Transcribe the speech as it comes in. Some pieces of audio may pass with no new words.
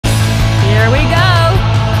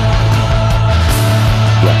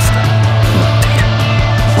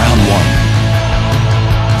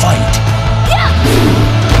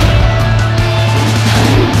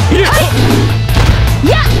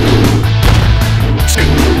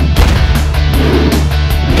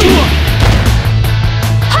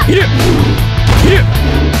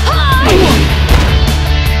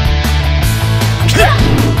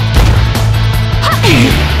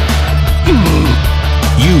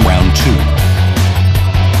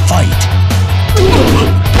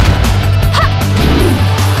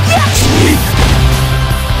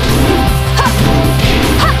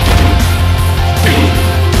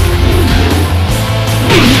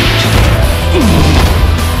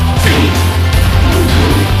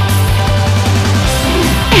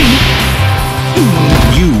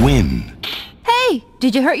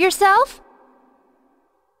Did you hurt yourself?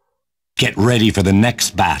 Get ready for the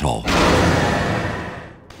next battle.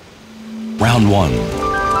 Round 1.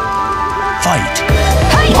 Fight!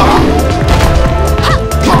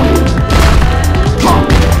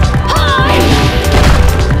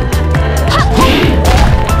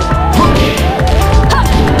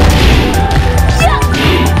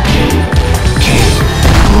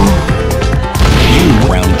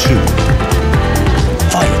 Round 2.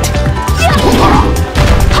 Fight!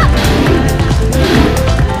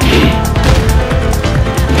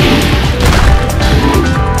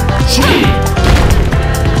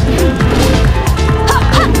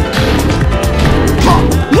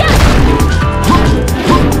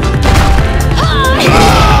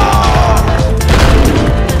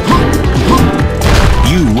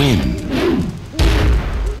 You win.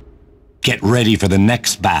 Get ready for the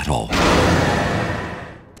next battle.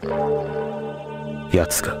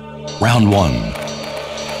 Round 1.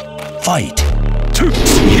 Fight!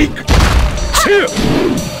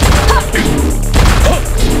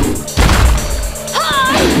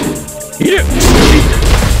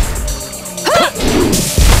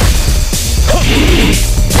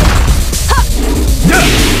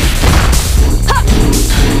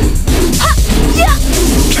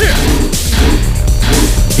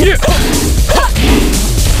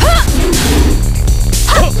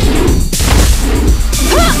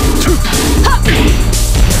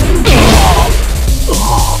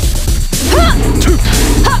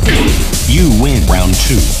 You win. Round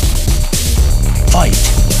 2. Fight!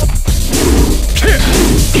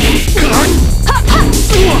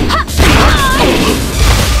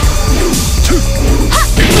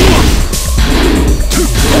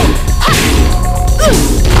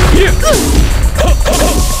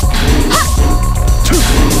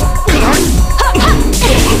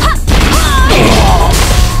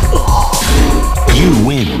 You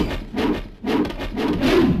win.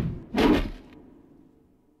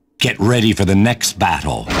 Get ready for the next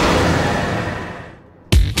battle.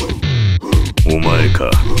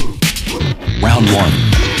 Round 1.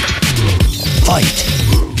 Fight!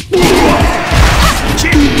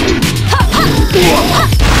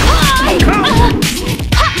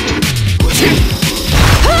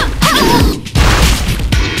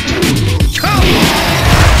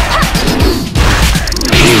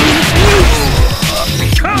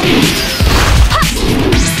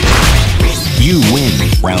 You win.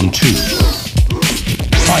 Round 2.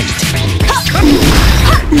 Fight!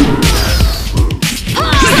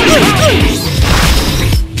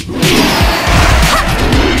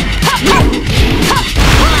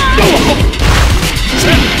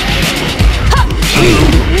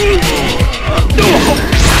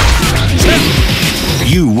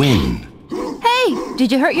 You win. Hey,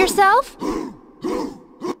 did you hurt yourself?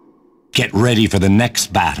 Get ready for the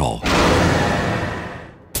next battle.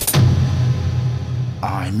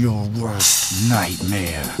 I'm your worst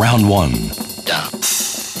nightmare. Round 1.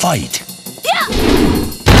 Fight!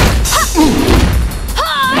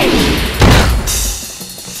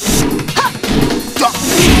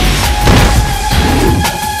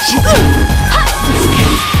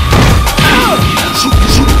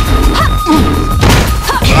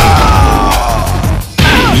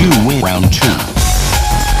 You win. Round 2.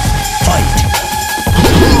 Fight!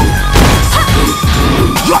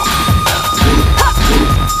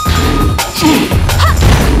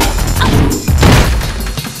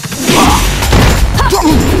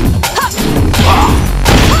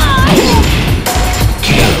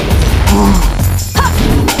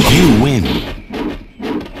 You win.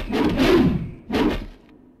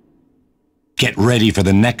 Get ready for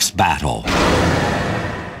the next battle.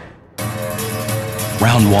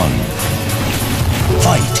 Round 1.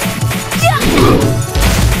 Fight!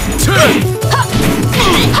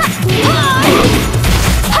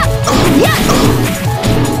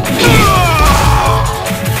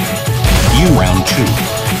 You round 2.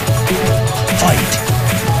 Fight!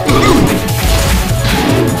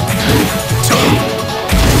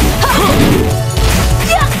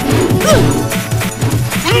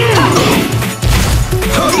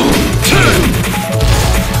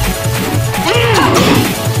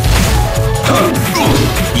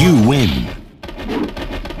 You win.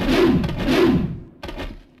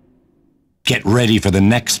 Get ready for the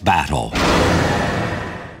next battle.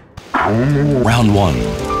 Round 1.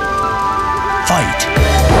 Fight!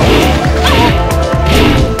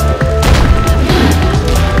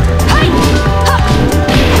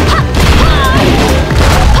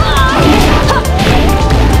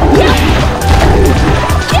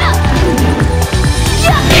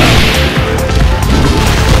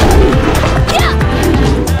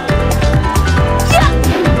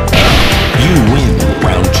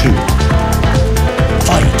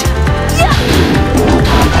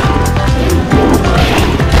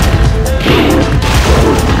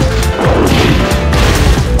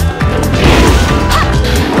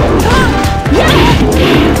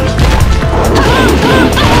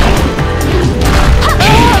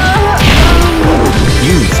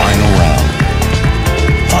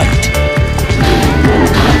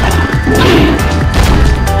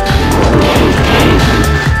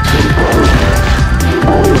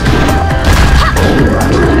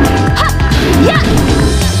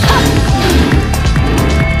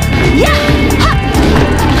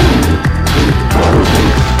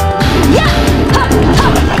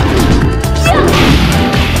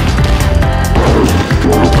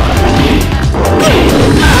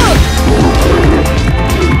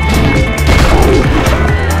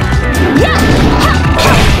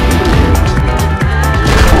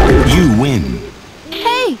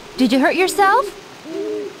 hurt yourself?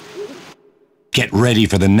 Get ready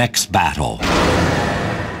for the next battle.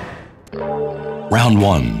 Round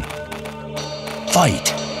 1.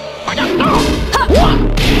 Fight!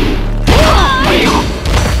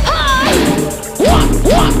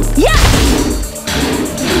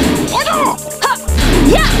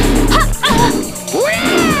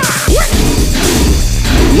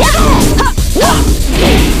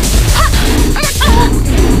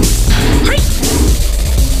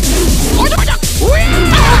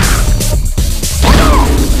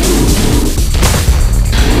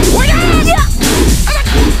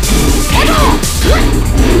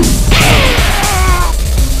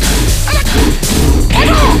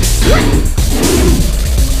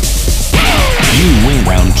 You win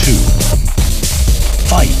round 2.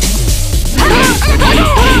 Fight!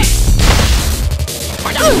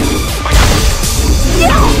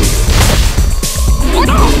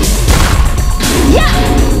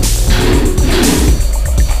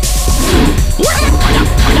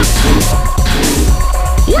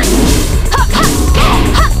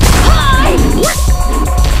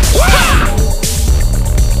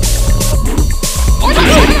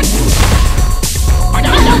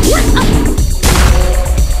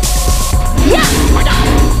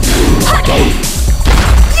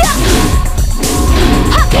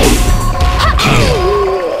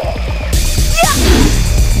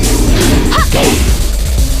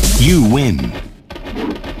 You win.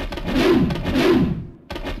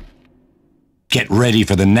 Get ready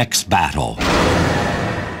for the next battle.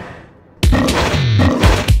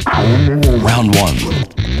 Round 1.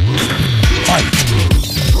 Fight!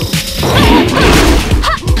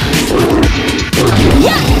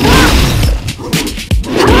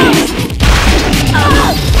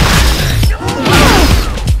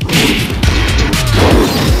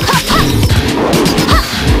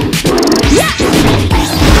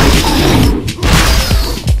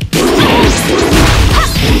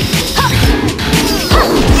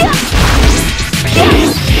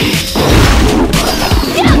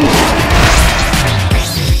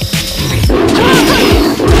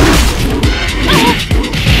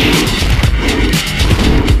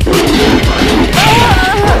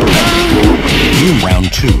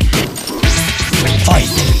 Round 2. Fight!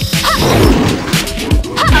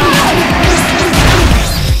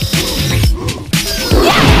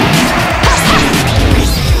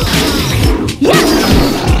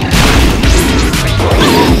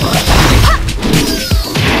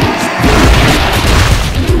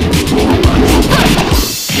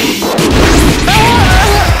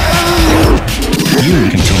 You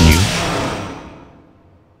continue.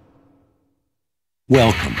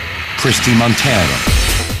 Welcome, Christie, Montana.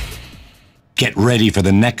 Get ready for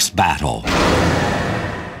the next battle.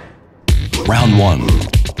 Round 1.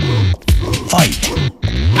 Fight!